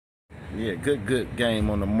Yeah, good game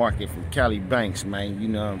on the market from Cali Banks, man. You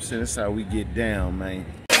know what I'm saying? That's how we get down, man.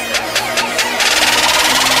 But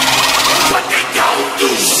they don't do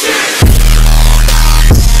shit.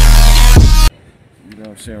 You know what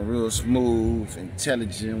I'm saying? Real smooth,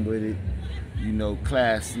 intelligent with it. You know,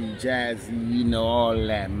 classy, jazzy, you know, all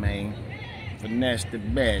that, man. Finesse the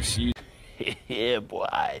best. Yeah,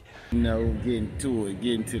 boy. You know, getting to it,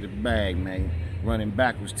 getting to the bag, man. Running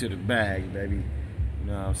backwards to the bag, baby. You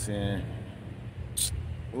know what I'm saying?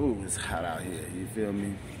 Ooh, it's hot out here. You feel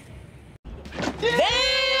me?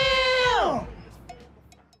 Damn!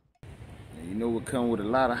 And you know what come with a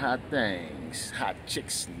lot of hot things. Hot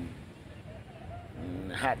chicks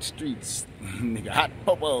and hot streets. Nigga, hot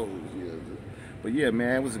popos. But yeah,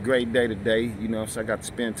 man, it was a great day today. You know, so I got to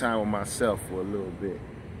spend time with myself for a little bit.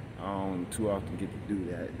 I don't too often get to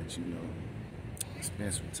do that, but you know,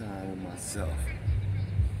 spend some time with myself.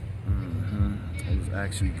 It was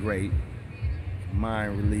actually great,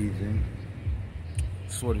 mind relieving.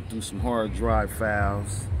 Sorted through some hard drive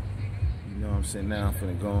files. You know what I'm saying? Now I'm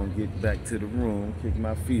finna go and get back to the room, kick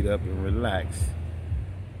my feet up and relax.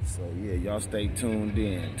 So yeah, y'all stay tuned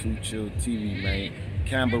in. Too Chill TV, man.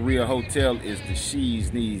 Cambria Hotel is the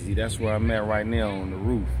She's Neezy. That's where I'm at right now on the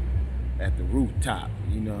roof, at the rooftop.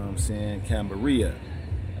 You know what I'm saying? Cambria.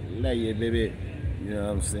 I love you, baby. You know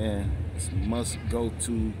what I'm saying? It's a must go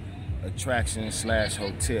to attraction /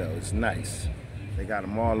 hotel. It's nice. They got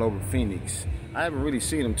them all over Phoenix. I haven't really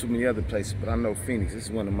seen them too many other places, but I know Phoenix is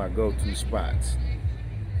one of my go-to spots.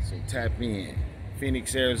 So tap in.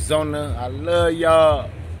 Phoenix, Arizona. I love y'all.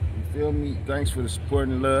 You feel me? Thanks for the support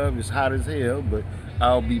and love. It's hot as hell, but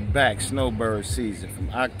I'll be back snowbird season from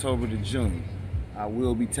October to June. I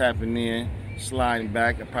will be tapping in, sliding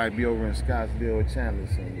back. I'll probably be over in Scottsdale or Chandler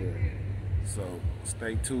somewhere. So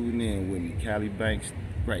stay tuned in with me. Cali Banks,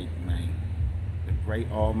 great, man. The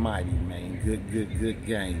great almighty, man. Good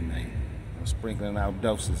game, man. I'm sprinkling out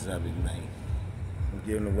doses of it, man. I'm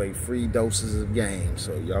giving away free doses of game.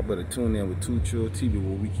 So y'all better tune in with Too Chill TV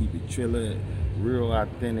where we keep it triller, real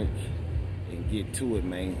authentic, and get to it,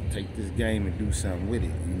 man. Take this game and do something with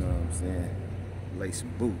it, you know what I'm saying? Lay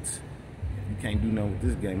some boots. If you can't do nothing with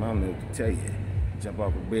this game, I don't know what to tell you. Jump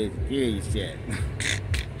off a bed, yeah, you shit.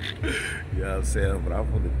 You know what I'm saying? But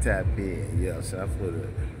I'm for the tap in, you know what I'm saying? I'm for the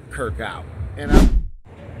kirk out. And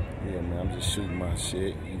yeah, man, I'm just shooting my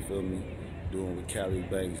shit, you feel me? Doing what Cali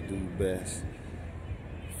Banks do best.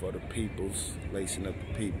 For the peoples, lacing up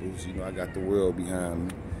the peoples. You know, I got the world behind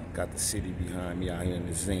me. Got the city behind me out here in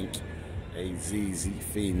the zinc. AZZ,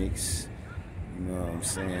 Phoenix. You know what I'm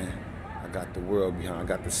saying? I got the world behind. I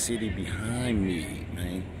got the city behind me,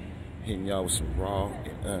 man. Hitting y'all with some raw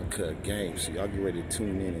and uncut games. So y'all get ready to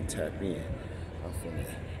tune in and tap in. I'm finna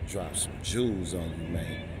drop some jewels on you,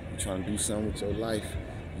 man. You trying to do something with your life?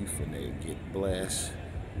 You finna get blessed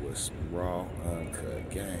with some raw, uncut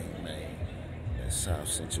game, man. That's South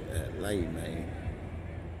Central LA, man.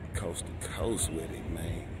 Coast to coast with it,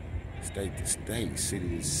 man. State to state,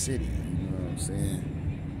 city to city, you know what I'm saying?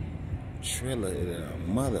 Triller it a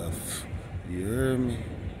mother, you heard me?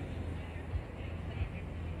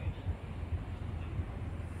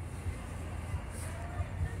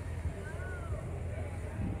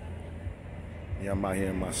 Yeah, I'm out here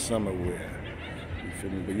in my summer wear. You feel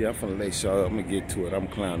me? But yeah, I'm finna lace y'all up. I'm gonna get to it. I'm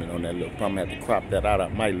clowning on that little. I'm gonna have to crop that out. I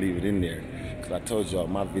might leave it in there. Cause I told y'all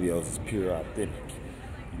my videos is pure authentic.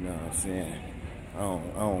 You know what I'm saying? I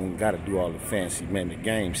don't gotta do all the fancy, man. The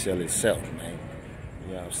game sell itself, man.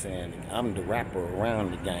 You know what I'm saying? I'm the rapper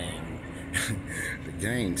around the game. The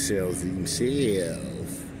game sells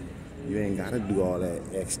itself. You ain't gotta do all that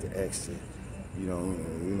extra. You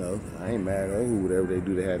know, I ain't mad at whatever they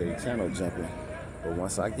do to have their channel jumping. But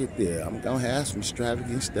once I get there, I'm gonna have some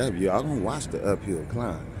extravagant stuff. Y'all gonna watch the uphill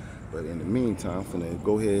climb. But in the meantime, I'm finna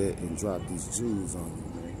go ahead and drop these jewels on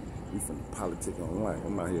you, man. We finna politic on life.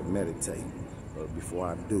 I'm out here meditating. But before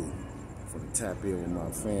I do, I'm finna tap in with my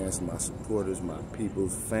fans, my supporters, my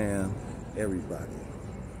people's fam, everybody.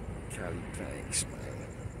 Cali Banks, man.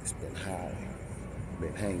 It's been hot.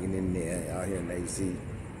 Been hanging in there out here in AZ.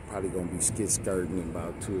 Probably gonna be skirting in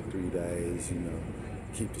about 2 or 3 days, you know.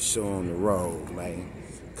 Keep the show on the road, man.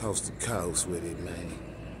 Coast to coast with it, man.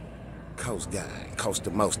 Coast guy, coast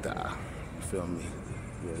to most you feel me?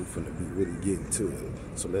 Yeah, we finna be really getting to it.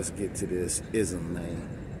 So let's get to this ism, man.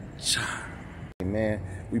 Man,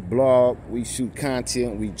 we blog, we shoot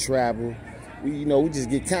content, we travel. We just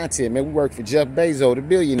get content, man. We work for Jeff Bezos, the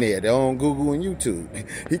billionaire. They're on Google and YouTube.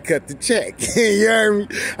 He cut the check. You heard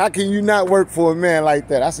me? How can you not work for a man like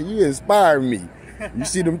that? I said, you inspire me. You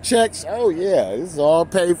see them checks? Oh, yeah. It's all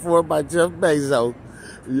paid for by Jeff Bezos.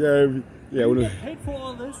 You heard me? Yeah, you get paid for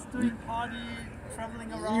all this, doing party,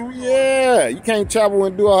 traveling around? Yeah, you can't travel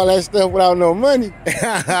and do all that stuff without no money.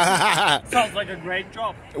 Sounds like a great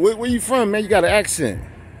job. Where you from, man? You got an accent.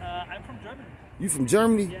 I'm from Germany. You from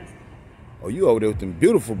Germany? Yes. Oh, you over there with them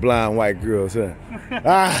beautiful blonde white girls, huh?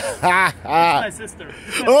 That's my sister.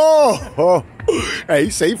 Oh, hey,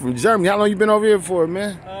 you say you from Germany. How long you been over here for,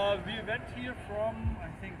 man? We went here from, I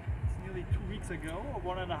think, it's nearly 2 weeks ago, or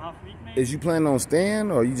 1.5 weeks maybe. Is you planning on staying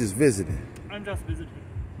or you just visiting? I'm just visiting.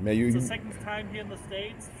 Man, It's the second time here in the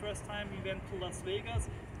States. First time we went to Las Vegas,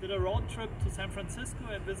 did a road trip to San Francisco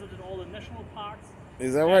and visited all the national parks.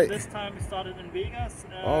 Is that right? This time we started in Vegas,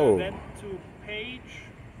 went to Page.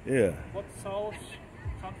 Yeah. What south?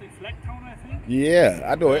 Something Flacktown, I think. Yeah,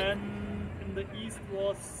 I know it. And in the east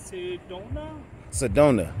was Sedona.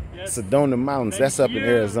 Sedona. Yes. Sedona Mountains. Then That's up in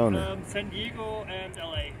here, Arizona. San Diego and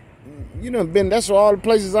LA. You done been, that's where all the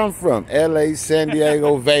places I'm from. LA, San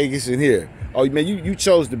Diego, Vegas, and here. Oh, man, you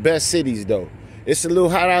chose the best cities, though. It's a little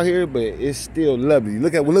hot out here, but it's still lovely.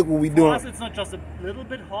 Look what we doing. For us, it's not just a little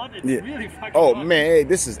bit hot, it's Yeah. really fucking Oh, hot. man, hey,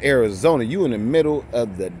 this is Arizona. You in the middle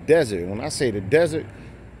of the desert. When I say the desert,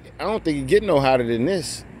 I don't think it get no hotter than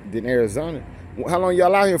this, than Arizona. How long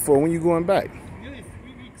y'all out here for? When you going back? Nearly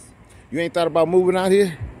 3 weeks. You ain't thought about moving out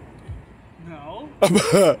here? No.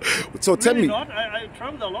 So tell Really me. not. I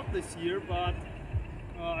traveled a lot this year, but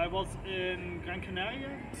I was in Gran Canaria,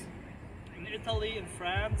 in Italy, in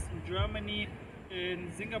France, in Germany,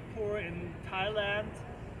 in Singapore, in Thailand.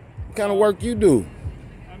 What kind of work you do?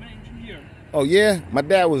 I'm an engineer. Oh, yeah? My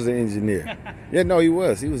dad was an engineer. Yeah, no, he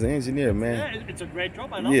was. He was an engineer, man. Yeah, it's a great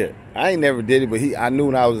job. I love Yeah, it. I ain't never did it, but I knew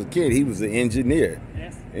when I was a kid he was an engineer.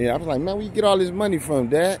 Yes. Yeah, I was like, man, where you get all this money from,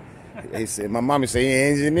 Dad? He said, my mama said, he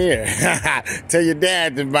an engineer. Tell your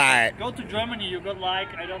dad to buy it. Go to Germany, you got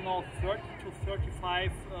like, I don't know, 30 to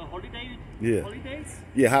 35 holidays. Yeah,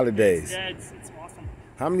 holidays. Yeah, it's awesome.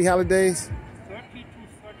 How many holidays? 30 to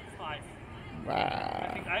 35. Wow.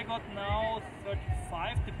 I think I got now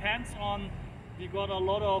 35. Depends on, we got a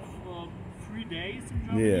lot of free days in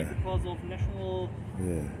Germany Yeah. because of national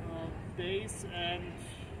Yeah. days and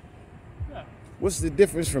yeah. What's the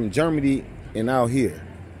difference from Germany and out here?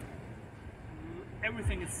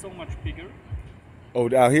 Everything is so much bigger. Oh,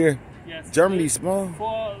 out here? Yes. Germany's small?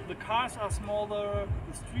 For the cars are smaller,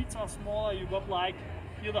 the streets are smaller. You got like,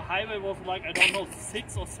 here the highway was like, I don't know,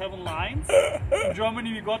 6 or 7 lines. In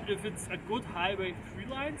Germany we got, if it's a good highway, 3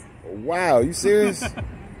 lines. Wow, you serious?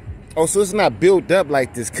 Oh, so it's not built up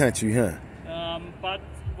like this country, huh? But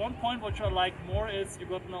one point which I like more is you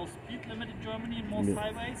got no speed limit in Germany in most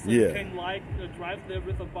highways. So Yeah. you can like drive there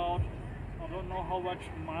with about, I don't know how much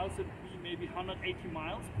miles it be, maybe 180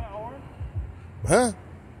 miles per hour. Huh?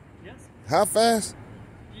 Yes. How fast?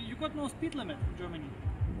 You got no speed limit in Germany.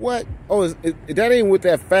 What? Oh, that ain't with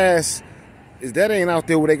that fast. That ain't out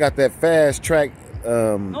there where they got that fast track.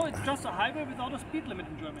 No, it's just a highway without a speed limit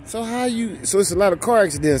in Germany. So so it's a lot of car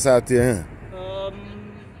accidents out there, huh?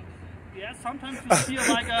 Yeah, sometimes you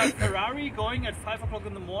see like a Ferrari going at 5 o'clock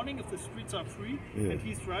in the morning if the streets are free, and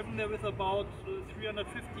he's driving there with about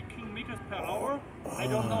 350 kilometers per hour. I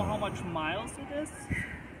don't know how much miles it is.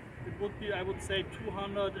 It would be, I would say,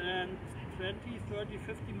 220, 30,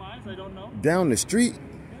 50 miles, I don't know. Down the street?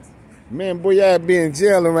 Yes. Man, boy, y'all be in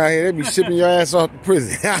jail around here. They be shipping your ass off to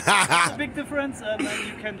prison. It's a big difference, and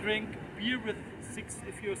you can drink beer with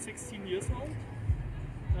if you're 16 years old.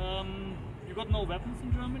 You got no weapons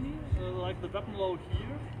in Germany, like the weapon law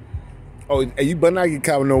here. Oh, you better not get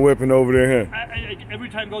caught with no weapon over there, huh? I every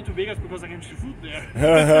time go to Vegas because I can shoot there.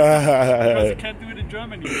 Because you can't do it in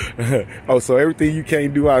Germany. Oh, so everything you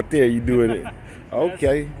can't do out there, you do it.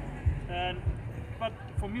 Okay. Yes. But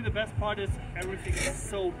for me, the best part is everything is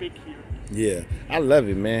so big here. Yeah, I love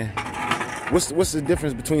it, man. What's the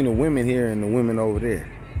difference between the women here and the women over there?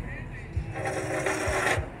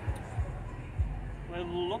 They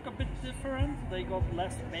look a bit different. They got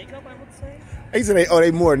less makeup, I would say.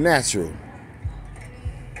 They more natural.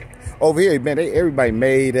 Over here, man, everybody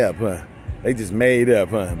made up, huh? They just made up,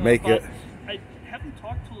 huh? Makeup. I haven't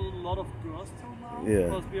talked to a lot of girls till now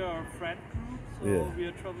because we are a friend group, so we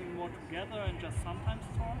are traveling more together and just sometimes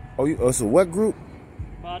talk. Oh, so what group?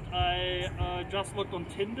 But I just looked on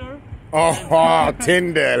Tinder. Oh,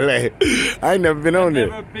 Tinder. Like, I ain't never been on there.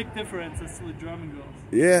 There were big differences to the German girls.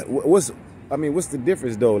 Yeah, what's the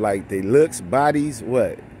difference though? Like they looks, bodies,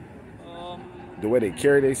 what? The way they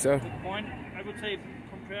carry themselves. The point, I would say,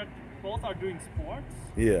 compared, both are doing sports.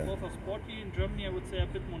 Yeah. Both are sporty. In Germany, I would say a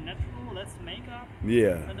bit more natural, less makeup.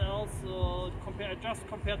 Yeah. And also compared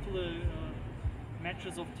to the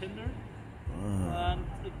matches of Tinder, and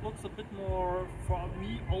it looks a bit more, for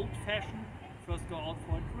me, old-fashioned. just go out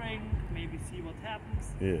for a drink, maybe see what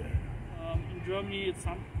happens. Yeah. In Germany, it's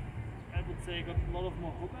I would say, got a lot of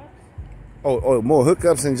more hookups. Oh, more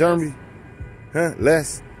hookups in Germany? Huh?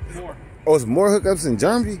 Less? More. Oh, it's more hookups in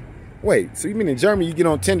Germany? Wait, so you mean in Germany you get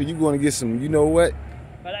on Tinder, you going to get some, you know what?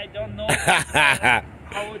 But I don't know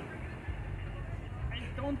how it... I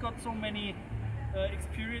don't got so many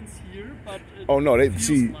experience here, but oh no, they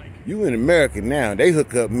see like. You in America now. They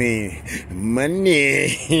hook up me money.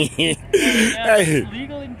 Yeah, it's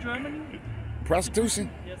legal in Germany.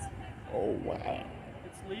 Prostitution? Yes. Oh wow.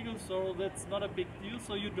 It's legal, so that's not a big deal.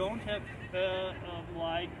 So you don't have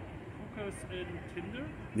like hookers in Tinder.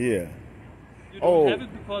 Yeah. You don't have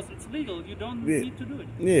it because it's legal. You don't need to do it.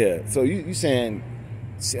 Yeah. So you saying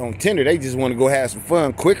on Tinder they just want to go have some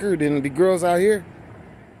fun quicker than the girls out here?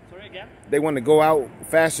 Sorry again? They want to go out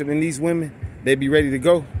faster than these women? They be ready to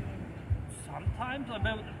go? Sometimes.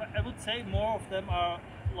 I would say more of them are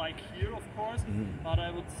like here, of course. But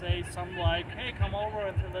I would say some like, hey, come over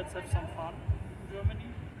and let's have some fun in Germany.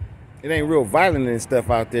 It ain't real violent and stuff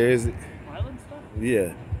out there, is it? Violent stuff?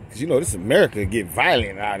 Yeah. Because, you know, this America get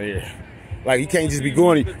violent out here. Like, you can't just be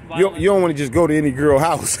going, you don't want to just go to any girl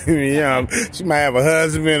house. She might have a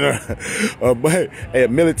husband or a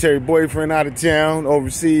military boyfriend out of town,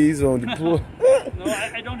 overseas, on deploy. No,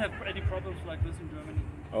 I don't have any problems like this in Germany.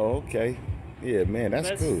 Oh, okay. Yeah, man,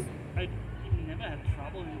 that's cool. I never had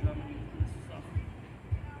trouble in Germany with this stuff.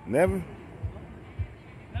 Never? No,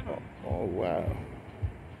 never. Oh, wow.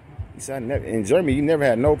 You said in Germany, you never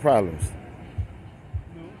had no problems.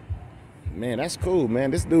 Man, that's cool,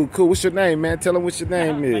 man. This dude cool. What's your name, man? Tell him what your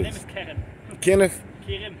name is. My name is Karen. Kenneth?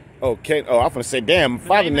 Karen. Oh, Oh, I'm gonna say, damn,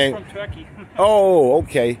 father name. From Turkey. Oh,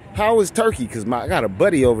 okay. How is Turkey? Because I got a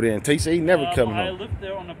buddy over there, and he said he never coming home. I lived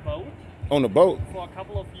there on a boat. On a boat? For a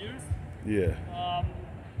couple of years. Yeah.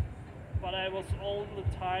 But I was all the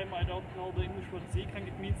time, I don't know the English word seeking.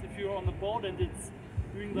 It means if you're on the boat and it's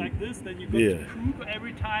doing like this, then you got to croup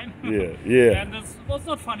every time. Yeah. And this was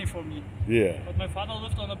not funny for me. Yeah. But my father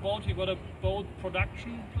lived on a boat. He got a boat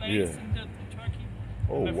production place in Turkey.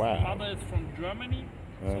 Oh, my wow. My mother is from Germany,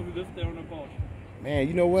 so we lived there on a boat. Man,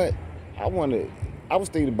 you know what? I was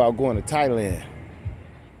thinking about going to Thailand.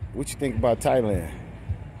 What you think about Thailand?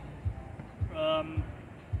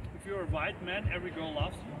 If you're a white man, every girl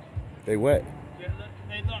loves you. They what?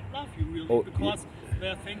 They don't love you really because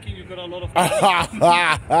they're thinking you got a lot of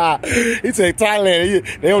money. He said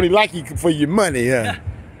Thailand, they only like you for your money, huh?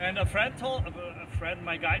 Yeah. And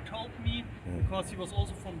my guy told me, because he was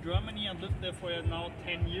also from Germany and lived there for now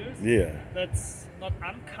 10 years. Yeah. That's not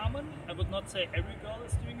uncommon. I would not say every girl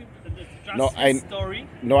is doing it, but it's just his story.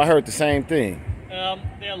 No, I heard the same thing.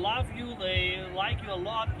 They love you, they like you a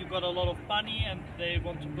lot, you got a lot of money, and they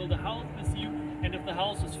want to build a house with you. And if the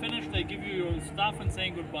house is finished, they give you your stuff and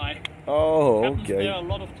saying goodbye. Oh, it happens okay. there a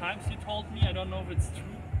lot of times, he told me. I don't know if it's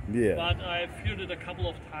true. Yeah. But I've heard it a couple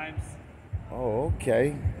of times. Oh,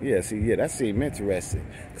 okay. Yeah, see, that seemed interesting.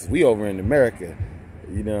 Because we over in America,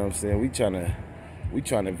 you know what I'm saying? We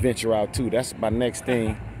trying to venture out too. That's my next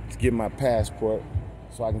thing, to get my passport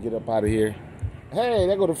so I can get up out of here. Hey,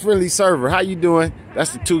 there go the friendly server. How you doing?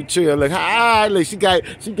 That's the two chill. Look, hi, look, she gave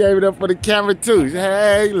it up for the camera too.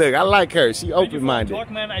 Hey, look, I like her. She open-minded.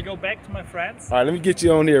 Talk, man. I go back to my friends. All right, let me get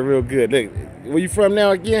you on here real good. Look, where you from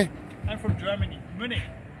now again? I'm from Germany, Munich.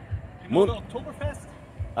 You know the Oktoberfest?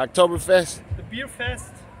 Oktoberfest? The beer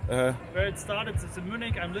fest. Where it started, it's in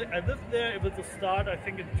Munich. I lived there. It will start, I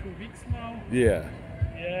think, in 2 weeks now. Yeah.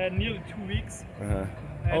 Yeah, nearly 2 weeks.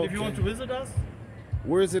 And if you want to visit us,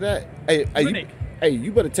 where is it at? Munich.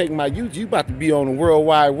 You better take my YouTube. You about to be on the World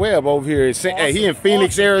Wide Web over here. Awesome. Hey, he in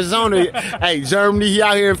Phoenix, Arizona. Hey, Germany, he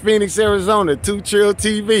out here in Phoenix, Arizona. 2 Chill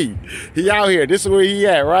TV. He out here. This is where he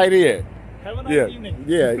at, right here. Have a nice evening.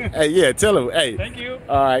 Yeah, tell him. Hey. Thank you.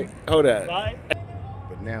 All right, hold up. Bye.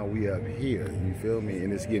 But now we up here, you feel me?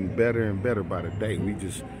 And it's getting better and better by the day. We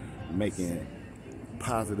just making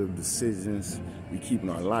positive decisions. We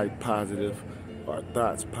keeping our life positive, our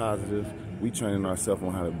thoughts positive. We training ourselves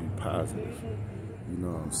on how to be positive. You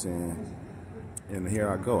know what I'm saying? And here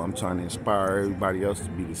I go. I'm trying to inspire everybody else to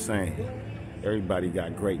be the same. Everybody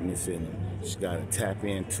got greatness in them. You just got to tap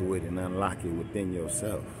into it and unlock it within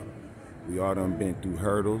yourself. We all done been through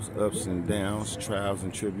hurdles, ups and downs, trials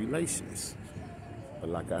and tribulations. But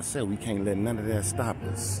like I said, we can't let none of that stop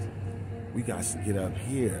us. We got to get up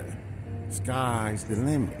here. Sky's the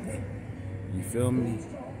limit. You feel me?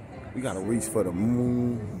 We got to reach for the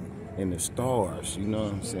moon and the stars, you know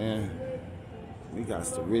what I'm saying? We got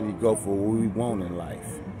to really go for what we want in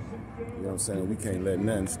life. You know what I'm saying? We can't let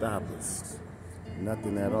nothing stop us.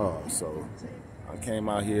 Nothing at all. So I came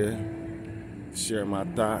out here share my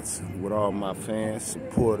thoughts with all my fans,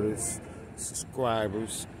 supporters,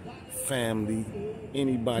 subscribers, family,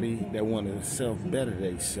 anybody that want to self-better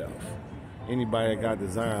themselves. Anybody that got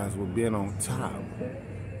desires with being on top.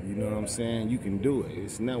 You know what I'm saying? You can do it.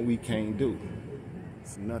 It's nothing we can't do.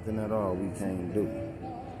 It's nothing at all we can't do.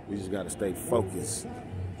 We just got to stay focused.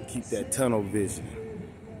 Keep that tunnel vision.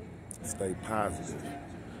 Stay positive.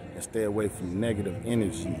 And stay away from negative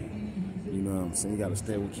energy. You know what I'm saying? You got to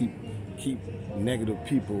stay with, keep negative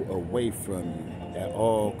people away from you at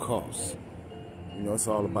all costs. You know, it's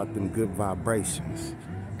all about them good vibrations.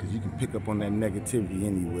 Because you can pick up on that negativity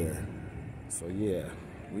anywhere. So yeah,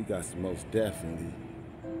 we got to most definitely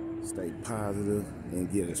stay positive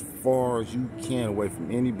and get as far as you can away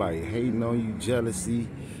from anybody hating on you, jealousy,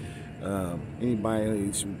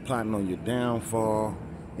 anybody plotting on your downfall,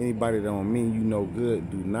 anybody that don't mean you no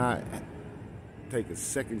good. Do not take a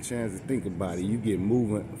second chance to think about it. You get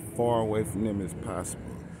moving far away from them as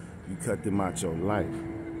possible. You cut them out your life.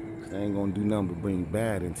 They ain't gonna do nothing but bring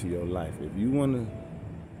bad into your life. If you wanna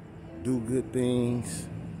do good things,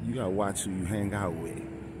 you gotta watch who you hang out with.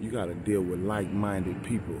 You gotta deal with like-minded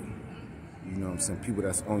people. You know what I'm saying? People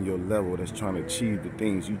that's on your level, that's trying to achieve the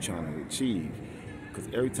things you trying to achieve. Because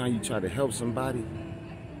every time you try to help somebody,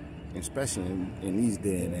 especially in these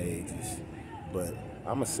day and ages, but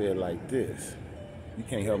I'ma say it like this. You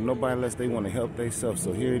can't help nobody unless they want to help themselves.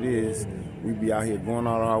 So here it is. We be out here going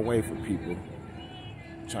all our way for people.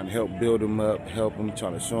 Trying to help build them up, help them,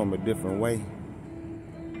 trying to show them a different way.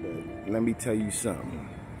 But let me tell you something.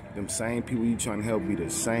 Them same people you trying to help be the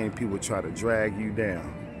same people try to drag you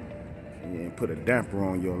down and put a damper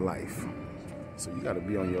on your life. So you got to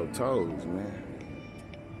be on your toes, man.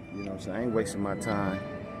 You know what I'm saying? I ain't wasting my time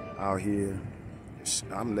out here.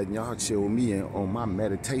 I'm letting y'all chill with me on my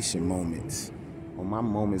meditation moments. On my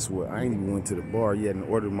moments where I ain't even went to the bar yet and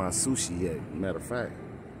ordered my sushi yet. Matter of fact,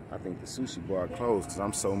 I think the sushi bar closed because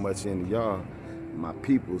I'm so much into y'all, my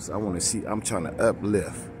peoples. I'm trying to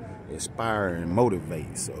uplift, inspire, and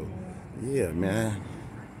motivate. So, yeah, man.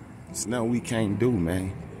 It's nothing we can't do,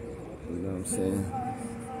 man. You know what I'm saying?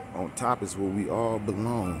 On top is where we all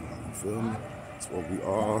belong. You feel me? It's what we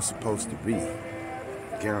all supposed to be.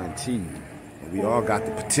 Guaranteed. And we all got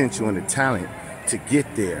the potential and the talent to get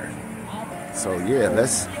there. So yeah,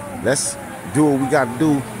 let's do what we got to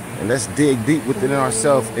do, and let's dig deep within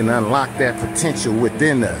ourselves and unlock that potential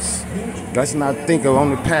within us. Let's not think on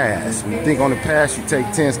the past. When you think on the past, you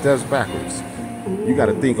take 10 steps backwards. You got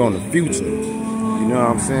to think on the future. You know what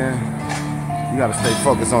I'm saying? You got to stay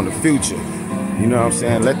focused on the future. You know what I'm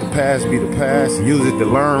saying? Let the past be the past. Use it to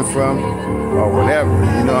learn from or whatever.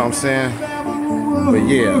 You know what I'm saying? But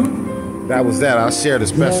yeah. That was that. I'll share the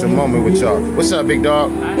special moment with y'all. What's up, big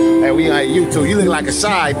dog? Hey, we got you too. You look like a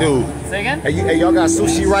shy dude. Say again? Hey, y'all got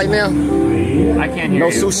sushi right now? I can't hear no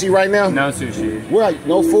you. No sushi right now? No sushi. Well,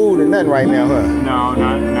 no food and nothing right now, huh? No.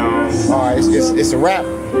 All right, it's a wrap.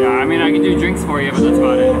 Yeah, I mean, I can do drinks for you, but that's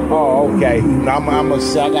about it. Oh, okay. No, I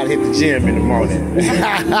gotta hit the gym in the morning.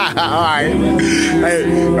 All right. Hey,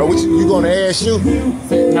 you going to ASU?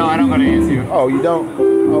 No, I don't go to ASU. Oh, you don't?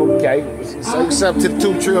 Okay. So what's up to the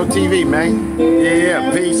 2 Trill TV, man?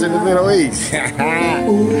 Yeah, peace in the Middle East. Yeah,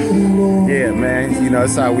 man. You know,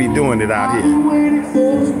 that's how we doing it out here.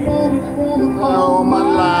 Oh, my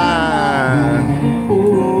line.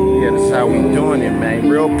 Yeah, that's how we doing it, man.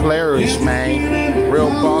 Real playerish, man. Real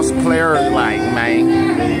boss player-like,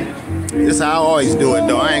 man. This how I always do it,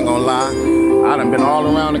 though. I ain't gonna lie. I done been all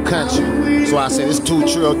around the country. So I said, it's 2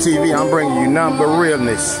 Trill TV. I'm bringing you nothing but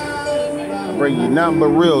realness. Bring you nothing but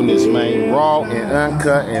realness, man. Raw and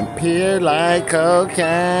uncut and pure like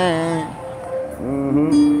cocaine.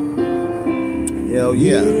 Hell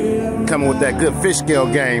yeah. Coming with that good fish scale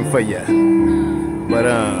game for you. But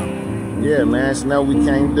yeah, man, it's nothing we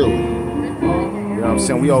can't do. You know what I'm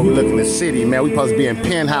saying? We overlooking the city, man. We supposed to be in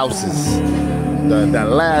penthouses. That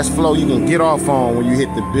last floor you can get off on when you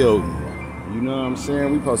hit the building. You know what I'm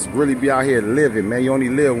saying? We supposed to really be out here living, man. You only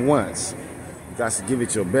live once. You got to give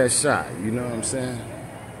it your best shot, you know what I'm saying?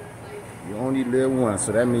 You only live once,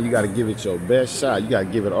 so that means you got to give it your best shot. You got to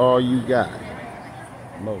give it all you got.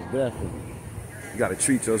 Most definitely. You got to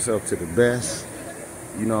treat yourself to the best.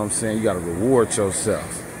 You know what I'm saying? You got to reward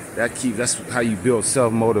yourself. That's how you build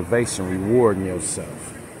self-motivation, rewarding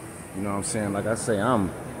yourself. You know what I'm saying? Like I say,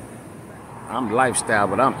 I'm lifestyle,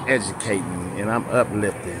 but I'm educating and I'm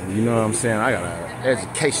uplifting. You know what I'm saying? I got an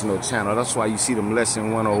educational channel. That's why you see them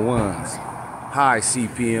lesson 101s. High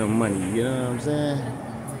CPM money, you know what I'm saying?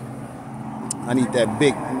 I need that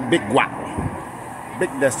big guap, big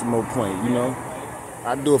decimal point, you know?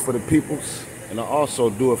 I do it for the peoples, and I also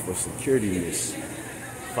do it for security-ness.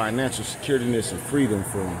 financial securityness and freedom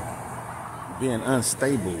from being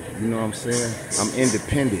unstable. You know what I'm saying? I'm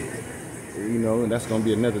independent. You know, and that's gonna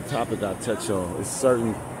be another topic I touch on. It's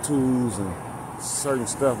certain tools and certain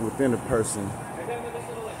stuff within a person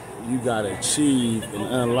you gotta achieve and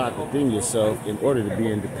unlock within yourself in order to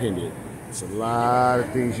be independent. It's a lot of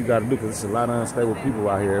things you gotta do because it's a lot of unstable people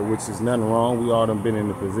out here, which is nothing wrong. We all done been in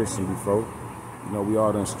the position before. You know, we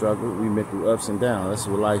all done struggled. We been through ups and downs. That's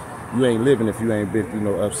what life. You ain't living if you ain't been through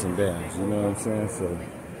no ups and downs. You know what I'm saying? So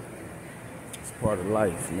it's part of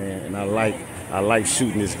life, man. And I like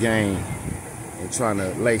shooting this game and trying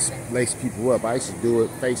to lace people up. I used to do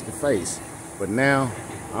it face to face, but now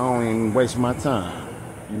I don't even waste my time.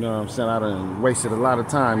 You know what I'm saying? I done wasted a lot of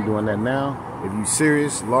time doing that. Now, if you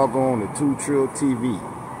serious, log on to 2 Trill TV,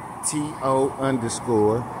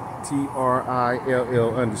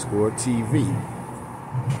 TO_TRILL_TV.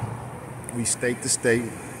 We state to state,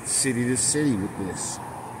 city to city with this.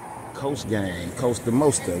 Coast gang, coast to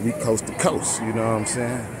mosta, we coast to coast, you know what I'm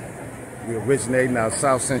saying? We originating out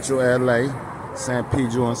South Central LA, San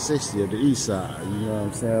Pedro and 60 of the east side, you know what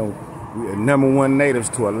I'm saying? We are #1 natives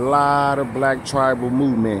to a lot of black tribal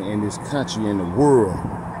movement in this country and the world.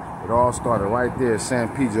 It all started right there, San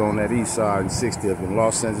Pedro on that east side in 60th in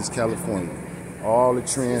Los Angeles, California. All the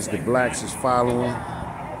trends the blacks is following,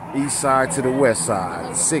 east side to the west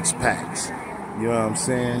side, 6-packs. You know what I'm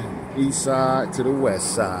saying? East side to the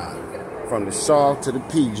west side. From the Shaw to the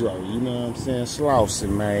Pedro, you know what I'm saying? Slauson,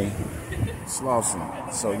 man. Slauson.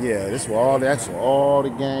 So yeah, that's where all the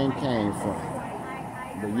game came from.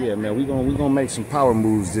 But yeah, man, we gonna make some power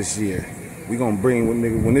moves this year. We gonna bring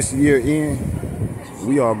when this year ends,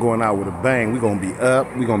 we all going out with a bang. We gonna be up.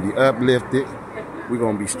 We gonna be uplifted. We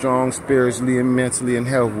gonna be strong spiritually and mentally and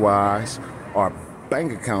health wise. Our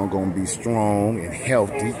bank account gonna be strong and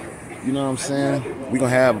healthy. You know what I'm saying? We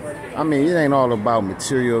gonna have. I mean, it ain't all about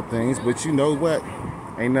material things, but you know what?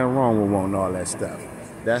 Ain't nothing wrong with wanting all that stuff.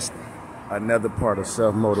 That's another part of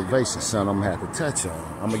self-motivation, son, I'm gonna have to touch on.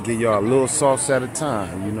 I'm gonna give y'all a little sauce at a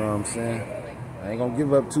time, you know what I'm saying? I ain't gonna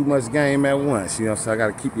give up too much game at once, you know, so I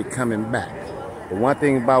gotta keep it coming back. But one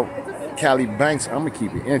thing about Cali Banks, I'm gonna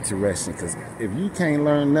keep it interesting, because if you can't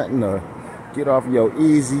learn nothing or get off your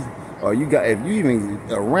easy, or if you even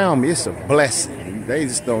around me, it's a blessing. They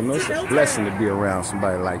just don't know it's a blessing to be around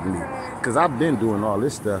somebody like me. Because I've been doing all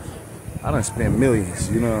this stuff. I done spent millions,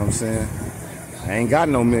 you know what I'm saying? I ain't got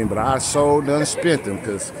no million, but I sure done spent them,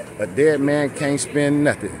 because a dead man can't spend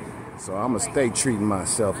nothing. So I'm going to stay treating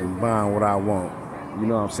myself and buying what I want. You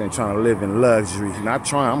know what I'm saying? Trying to live in luxury. Not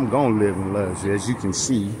trying, I'm going to live in luxury. As you can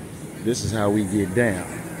see, this is how we get down.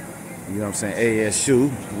 You know what I'm saying? ASU.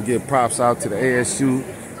 We give props out to the ASU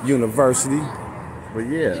University. But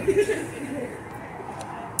yeah,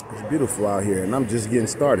 it's beautiful out here, and I'm just getting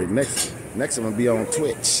started. Next I'm going to be on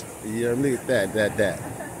Twitch. Yeah, look at that.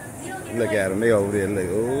 Look at them, they over there, look,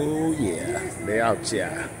 oh yeah, they out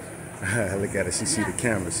here. Look at her, she see the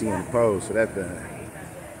camera, she on the pose for that thing.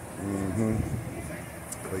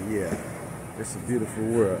 But yeah, it's a beautiful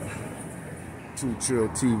world. 2 Trill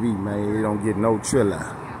TV, man, you don't get no triller.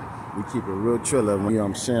 We keep it real triller. You know,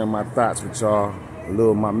 I'm sharing my thoughts with y'all, a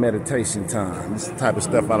little of my meditation time. This is the type of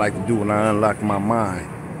stuff I like to do when I unlock my mind.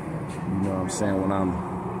 You know what I'm saying, when I'm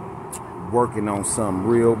working on something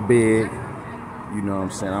real big. You know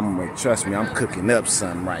what I'm saying? Trust me, I'm cooking up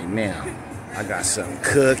something right now. I got something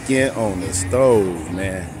cooking on the stove,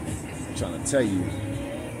 man. I'm trying to tell you,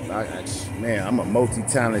 man, I'm a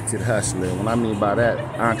multi-talented hustler. What I mean by that,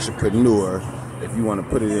 entrepreneur, if you want to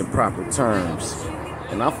put it in proper terms.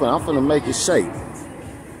 And I'm finna make it shake.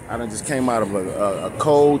 I done just came out of a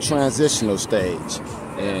cold transitional stage.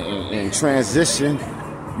 And transition,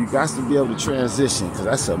 you got to be able to transition, because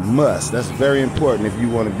that's a must. That's very important if you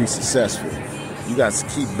want to be successful. You got to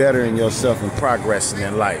keep bettering yourself and progressing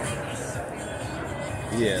in life.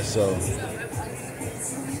 Yeah, so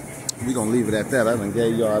we're going to leave it at that. I done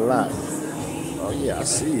gave y'all a lot. Oh, yeah, I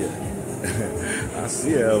see her. I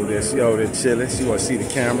see her over there. She over there chilling. She want to see the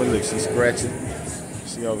camera. Look, she's scratching.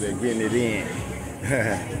 She over there getting it in.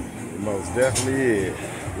 It most definitely is.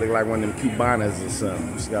 Look like one of them Cubanas or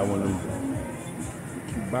something. She got one of them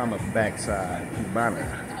Cubana backside. Cubana.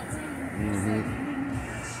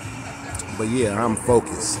 But yeah, I'm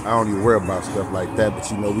focused. I don't even worry about stuff like that. But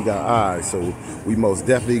you know, we got eyes, so we most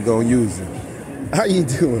definitely gonna use them. How you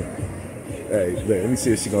doing? Hey, look, let me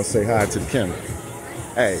see if she gonna say hi to the camera.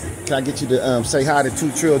 Hey, can I get you to say hi to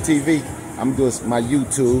 2 Trill TV? I'm doing my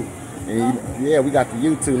YouTube, and yeah, we got the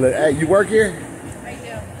YouTube. Look, hey, you work here? I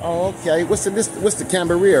do. Oh, okay. What's the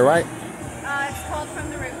Cambria, right? It's called From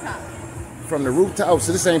the Rooftop. From the Rooftop. Oh,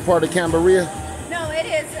 so this ain't part of Cambria? No, it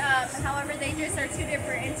is. However, they just are two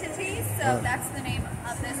different entities, so that's the name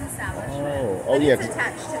of this establishment. Oh, yeah. It's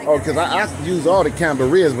attached to the Oh, because I use all the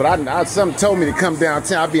Cambrias, but something told me to come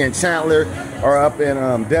downtown. I'll be in Chandler or up in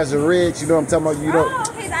Desert Ridge. You know what I'm talking about? You know? Oh,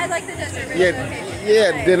 okay. I like the Desert Ridge Yeah, location. yeah.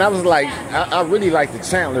 Okay. Then I was like, I really like the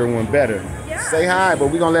Chandler one better. Yeah. Say hi, but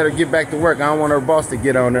we're gonna let her get back to work. I don't want her boss to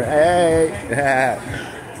get on her. Hey.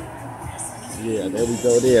 Yeah, there we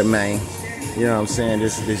go there, man. You know what I'm saying?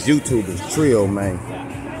 This YouTube is trill, man.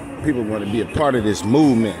 People want to be a part of this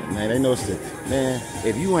movement, man. They know man,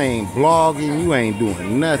 if you ain't blogging, you ain't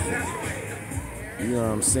doing nothing. You know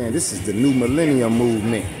what I'm saying? This is the new millennium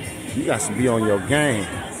movement. You got to be on your game.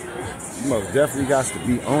 You most definitely got to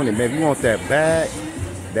be on it, man. If you want that bag,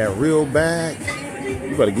 that real bag,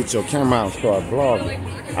 you better get your camera out and start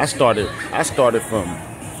blogging. I started from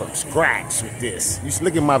scratch with this. You should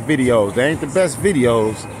look at my videos. They ain't the best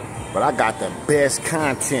videos, but I got the best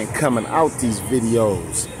content coming out these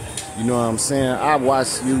videos. You know what I'm saying? I watch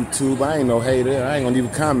YouTube. I ain't no hater. I ain't gonna even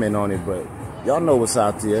comment on it, but y'all know what's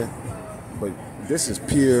out there. But this is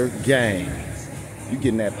pure game. You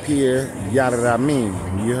getting that pure yada I mean.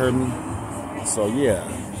 You heard me? So yeah.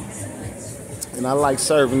 And I like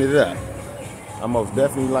serving it up. I most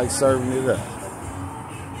definitely like serving it up.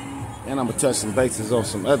 And I'm gonna touch some bases on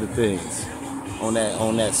some other things. On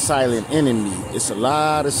that silent enemy. It's a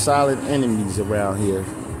lot of silent enemies around here.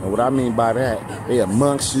 And what I mean by that, they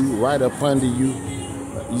amongst you, right up under you.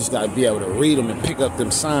 You just gotta be able to read them and pick up them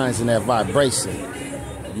signs and that vibration.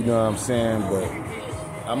 You know what I'm saying? But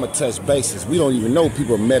I'm gonna touch bases. We don't even know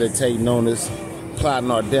people meditating on us, plotting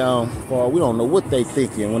our downfall. We don't know what they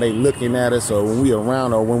thinking when they looking at us or when we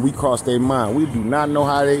around or when we cross their mind. We do not know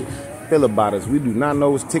how they feel about us. We do not know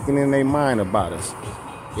what's ticking in their mind about us.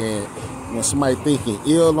 And when somebody thinking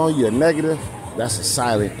ill on you or negative, that's a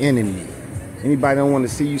silent enemy. Anybody don't want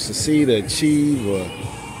to see you succeed or achieve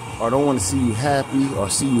or don't want to see you happy or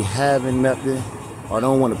see you having nothing or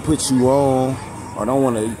don't want to put you on or don't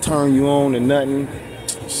want to turn you on to nothing,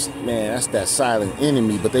 man, that's that silent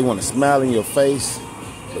enemy. But they want to smile in your face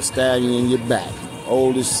but stab you in your back.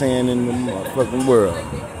 Oldest saying in the motherfucking world.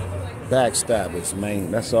 Backstabbers,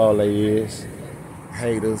 man. That's all they is.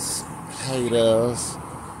 Haters.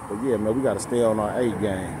 But yeah, man, we got to stay on our A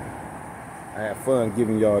game. I had fun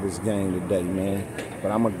giving y'all this game today, man.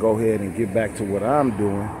 But I'm going to go ahead and get back to what I'm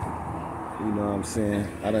doing. You know what I'm saying?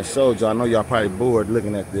 I done showed y'all. I know y'all probably bored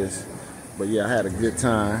looking at this. But yeah, I had a good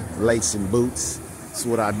time lacing boots. That's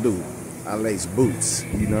what I do. I lace boots.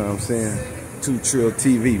 You know what I'm saying? 2 Trill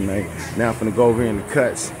TV, man. Now I'm finna go over in the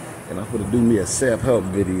cuts and I'm finna do me a self-help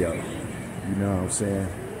video. You know what I'm saying?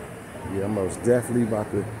 Yeah, I'm most definitely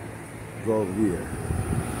about to go over here.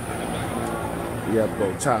 Yeah,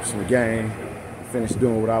 go chop some game, finish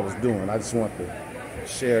doing what I was doing. I just want to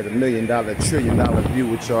share the $1 million, $1 trillion view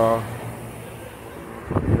with y'all.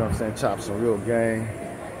 You know what I'm saying? Chop some real game.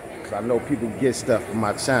 Cause I know people get stuff from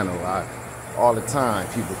my channel. All the time,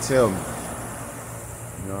 people tell me.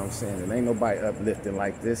 You know what I'm saying? And ain't nobody uplifting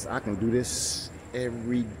like this. I can do this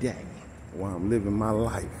every day while I'm living my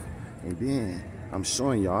life. And then I'm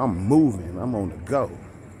showing y'all I'm moving. I'm on the go.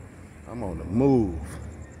 I'm on the move.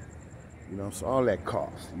 You know, so all that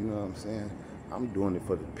costs, you know what I'm saying? I'm doing it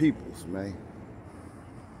for the peoples, man.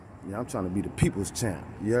 Yeah, I'm trying to be the people's champ,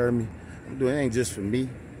 you heard me? I'm doing it ain't just for me.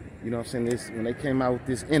 You know what I'm saying? When they came out with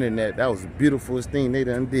this internet, that was the beautifulest thing they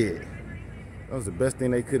done did. That was the best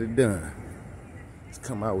thing they could have done. Just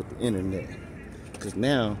come out with the internet. Because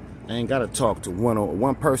now, I ain't got to talk to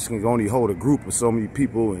one person can only hold a group of so many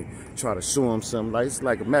people and try to show them something. Like, it's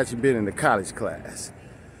like imagine being in a college class.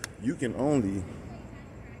 You can only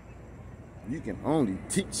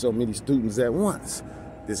teach so many students at once.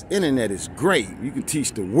 This internet is great. You can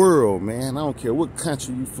teach the world, man. I don't care what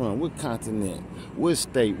country you from, what continent, what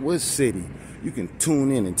state, what city. You can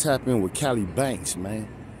tune in and tap in with Cali Banks, man.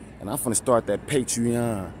 And I'm finna start that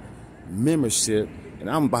Patreon membership, and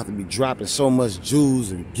I'm about to be dropping so much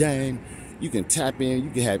jewels and game. You can tap in.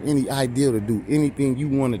 You can have any idea to do anything you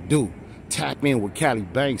want to do. Tap in with Cali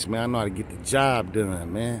Banks, man. I know how to get the job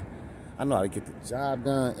done, man. I know how to get the job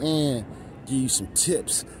done and give you some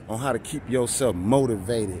tips on how to keep yourself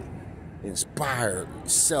motivated, inspired,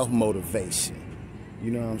 self-motivation.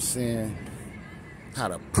 You know what I'm saying? How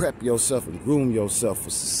to prep yourself and groom yourself for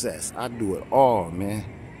success. I do it all, man.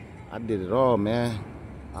 I did it all, man.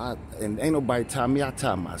 And ain't nobody taught me, I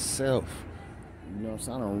taught myself. You know what I'm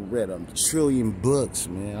saying? I done read a trillion books,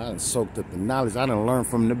 man. I done soaked up the knowledge. I done learned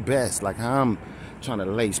from the best. Like how I'm trying to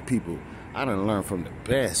lace people. I done learned from the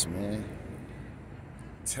best, man.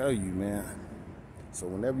 Tell you, man. So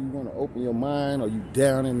whenever you want to open your mind or you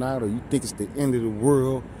down and out or you think it's the end of the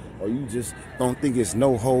world or you just don't think it's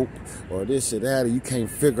no hope, or this or that, or you can't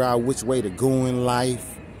figure out which way to go in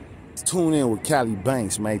life, tune in with Cali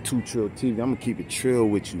Banks, man. 2 Trill TV. I'm gonna keep it trill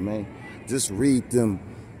with you, man. Just read them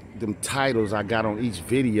titles I got on each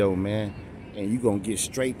video, man, and you gonna get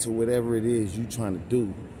straight to whatever it is you trying to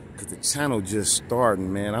do. Cause the channel just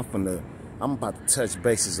starting, man. I'm about to touch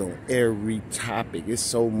bases on every topic. It's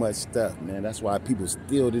so much stuff, man. That's why people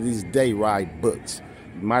still to this day write books.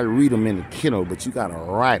 You might read them in the Kindle, but you gotta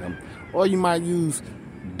write them. Or you might use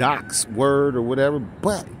Doc's Word or whatever,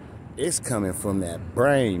 but it's coming from that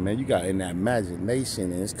brain, man. You got in that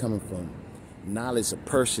imagination, and it's coming from knowledge a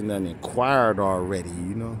person done inquired already,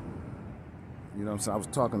 you know? You know what I'm saying? I was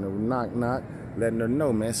talking to Knock, letting her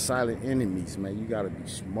know, man, silent enemies, man. You gotta be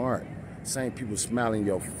smart. Same people smiling in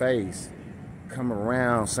your face, come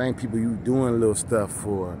around, same people you doing little stuff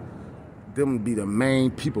for, them be the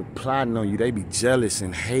main people plotting on you. They be jealous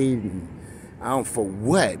and hating. For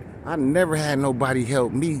what? I never had nobody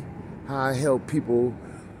help me how I help people,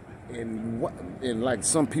 and like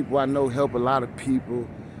some people I know help a lot of people.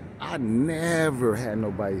 I never had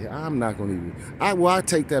nobody. I'm not gonna even. I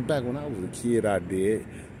take that back. When I was a kid, I did.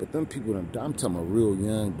 But them people, I'm talking about real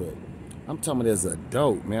young, but I'm talking about as an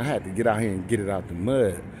adult, man. I had to get out here and get it out the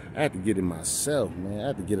mud. I had to get it myself, man. I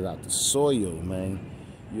had to get it out the soil, man.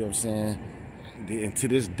 You know what I'm saying? And to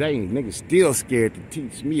this day, niggas still scared to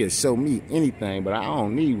teach me or show me anything, but I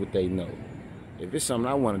don't need what they know. If it's something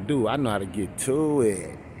I want to do, I know how to get to it.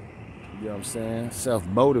 You know what I'm saying?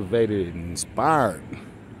 Self-motivated and inspired.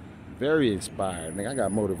 Very inspired. Nigga, I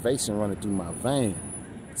got motivation running through my vein.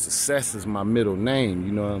 Success is my middle name.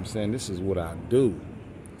 You know what I'm saying? This is what I do.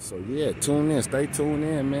 So yeah, tune in. Stay tuned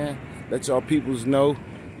in, man. Let y'all peoples know.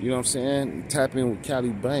 You know what I'm saying? Tap in with Cali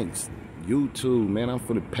Banks. YouTube, man. I'm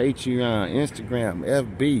for the Patreon, Instagram,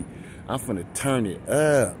 FB. I'm finna turn it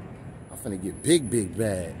up. I'm finna get big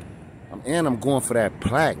bag. And I'm going for that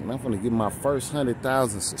plaque. And I'm finna get my first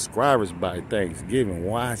 100,000 subscribers by Thanksgiving.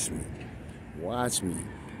 Watch me. Watch me.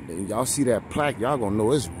 Y'all see that plaque, y'all gonna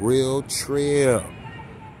know it's real trail.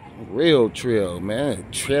 Real trail, man.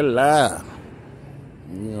 Trilla.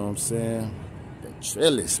 You know what I'm saying? The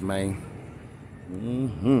trellis, man.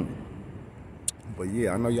 But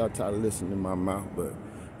yeah, I know y'all tired of listening to my mouth, but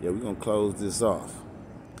yeah, we're gonna close this off.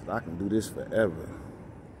 I can do this forever.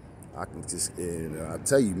 I can just, and I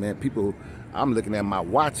tell you, man, people, I'm looking at my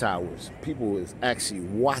watch hours. People is actually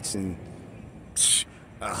watching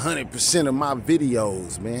 100% of my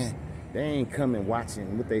videos, man. They ain't coming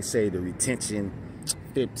watching what they say, the retention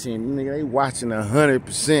 15. Nigga, they watching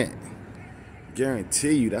 100%.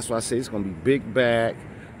 Guarantee you. That's why I say it's gonna be big bag.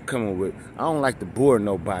 Coming with. I don't like to bore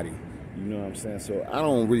nobody. You know what I'm saying? So I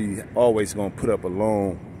don't really always gonna put up a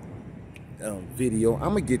long video. I'm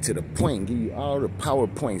gonna get to the point and give you all the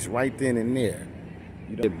PowerPoints right then and there.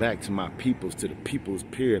 You know, get back to my peoples, to the peoples.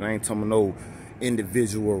 Period. I ain't talking no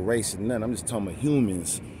individual race or nothing. I'm just talking about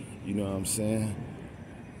humans. You know what I'm saying?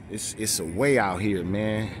 It's a way out here,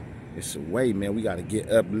 man. It's a way, man. We gotta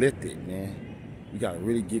get uplifted, man. We gotta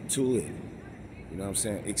really get to it. You know what I'm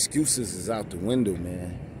saying? Excuses is out the window,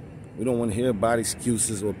 man. We don't want to hear about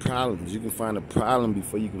excuses or problems. You can find a problem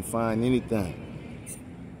before you can find anything.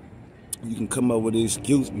 You can come up with an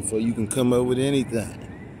excuse before you can come up with anything.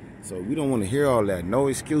 So we don't want to hear all that. No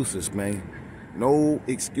excuses, man. No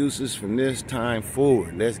excuses from this time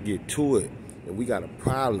forward. Let's get to it. If we got a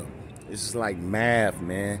problem, it's just like math,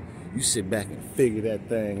 man. You sit back and figure that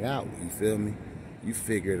thing out. You feel me? You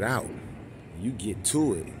figure it out. You get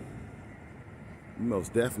to it. You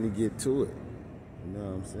most definitely get to it. You know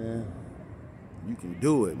what I'm saying? You can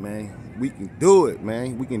do it, man. We can do it,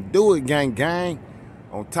 man. We can do it, gang.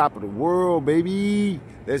 On top of the world, baby.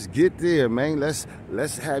 Let's get there, man. Let's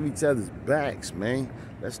have each other's backs, man.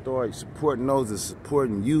 Let's start supporting those that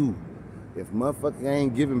supporting you. If motherfucker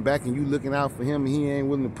ain't giving back and you looking out for him and he ain't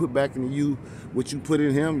willing to put back into you what you put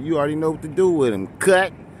in him, you already know what to do with him.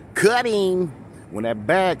 Cut him. When that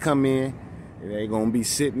bag come in, it ain't gonna be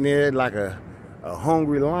sitting there like a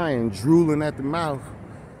hungry lion drooling at the mouth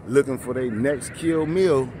looking for their next kill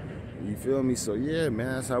meal. You feel me? So yeah,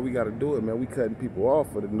 man, that's how we gotta do it, man. We cutting people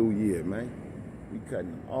off for the new year, man. We cutting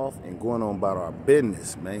them off and going on about our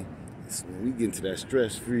business, man. So we get into that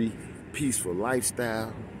stress-free, peaceful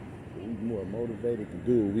lifestyle. We more motivated to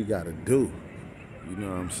do what we gotta do. You know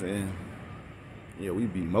what I'm saying? Yeah, we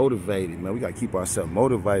be motivated, man. We gotta keep ourselves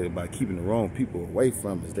motivated by keeping the wrong people away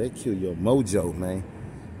from us. They kill your mojo, man.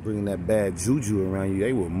 Bringing that bad juju around you,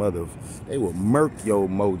 they will murk your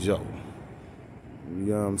mojo. You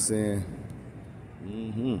know what I'm saying?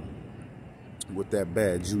 With that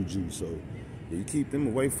bad juju. So yeah, you keep them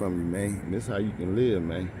away from you, man. And this is how you can live,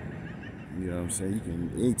 man. You know what I'm saying? You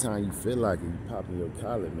can, anytime you feel like it, you pop in your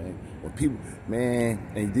collar, man. When people,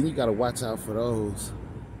 man, and then you gotta watch out for those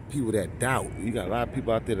people that doubt. You got a lot of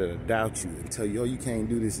people out there that'll doubt you and tell you, oh, you can't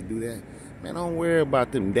do this and do that. Man, don't worry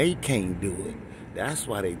about them. They can't do it. That's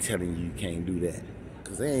why they telling you can't do that.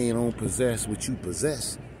 Because they ain't on possess what you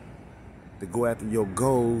possess. To go after your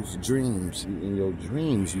goals, dreams, and your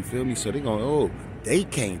dreams, you feel me? So they going, oh, they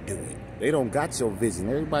can't do it. They don't got your vision.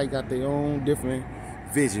 Everybody got their own different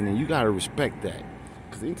vision, and you got to respect that.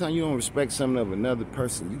 Because anytime you don't respect something of another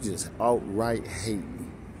person, you just outright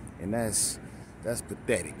hating. And that's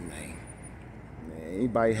pathetic, man.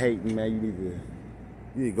 Anybody hating, man, you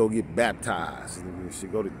need to go get baptized. You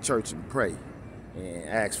should go to church and pray and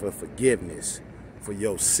ask for forgiveness for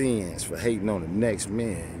your sins, for hating on the next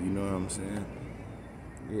man. You know what I'm saying?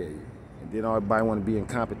 Yeah. And then everybody want to be in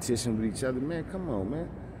competition with each other. Man, come on, man.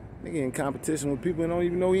 Nigga in competition with people that don't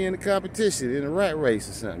even know he in the competition, in a rat race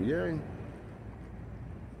or something, you heard?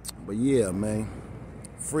 But yeah, man.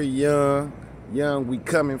 Free Young. Young, we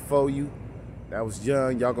coming for you. That was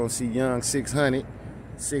Young. Y'all gonna see Young 600,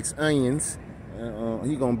 6 onions.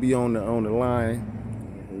 He gonna be on the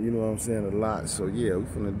line. You know what I'm saying? A lot. So yeah, we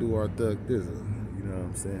finna do our thug thizzle. You know what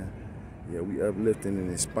I'm saying? Yeah, we uplifting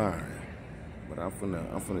and inspiring. But I'm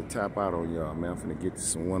finna tap out on y'all, man. I'm finna get to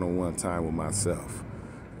some one-on-one time with myself.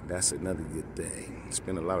 That's another good thing.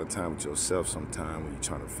 Spend a lot of time with yourself sometime when you're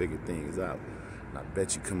trying to figure things out. And I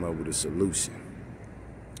bet you come up with a solution.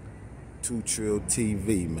 2 Trill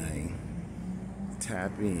TV, man.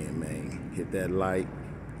 Tap in, man. Hit that like,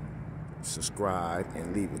 subscribe,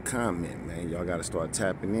 and leave a comment, man. Y'all gotta start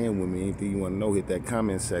tapping in with me. Anything you wanna know, hit that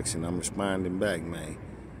comment section. I'm responding back, man.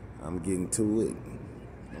 I'm getting to it.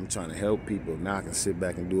 I'm trying to help people. Now I can sit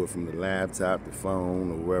back and do it from the laptop, the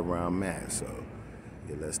phone, or wherever I'm at. So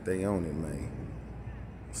yeah, let's stay on it, man.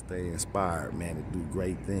 Stay inspired, man, to do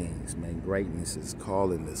great things, man. Greatness is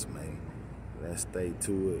calling us, man. Let's stay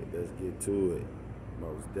to it. Let's get to it.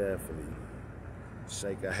 Most definitely.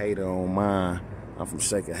 Shake a hater on mine. I'm from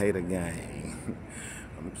Shake a Hater gang.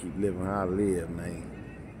 I'm gonna keep living how I live, man.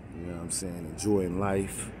 You know what I'm saying? Enjoying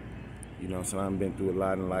life. You know what I'm saying? I've been through a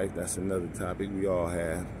lot in life. That's another topic we all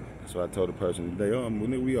have. That's what I told the person today. Oh,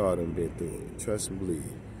 we all done been through it. Trust and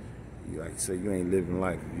believe. Like I say, you ain't living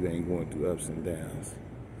life if you ain't going through ups and downs.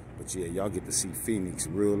 But yeah, y'all get to see Phoenix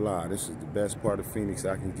real live. This is the best part of Phoenix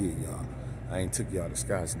I can get y'all. I ain't took y'all to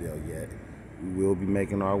Scottsdale yet. We will be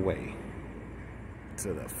making our way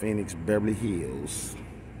to the Phoenix Beverly Hills.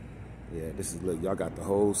 Yeah, this is, look, y'all got the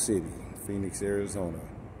whole city. Phoenix, Arizona.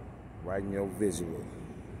 Right in your visual.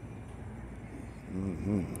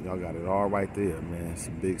 Y'all got it all right there, man. It's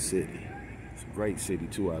a big city. It's a great city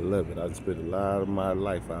too. I love it. I spent a lot of my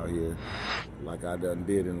life out here like I done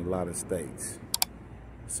did in a lot of states.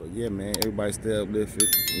 So yeah, man, everybody stay uplifted,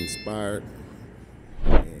 inspired,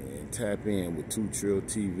 and tap in with 2 Trill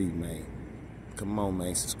TV, man. Come on,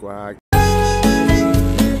 man, subscribe,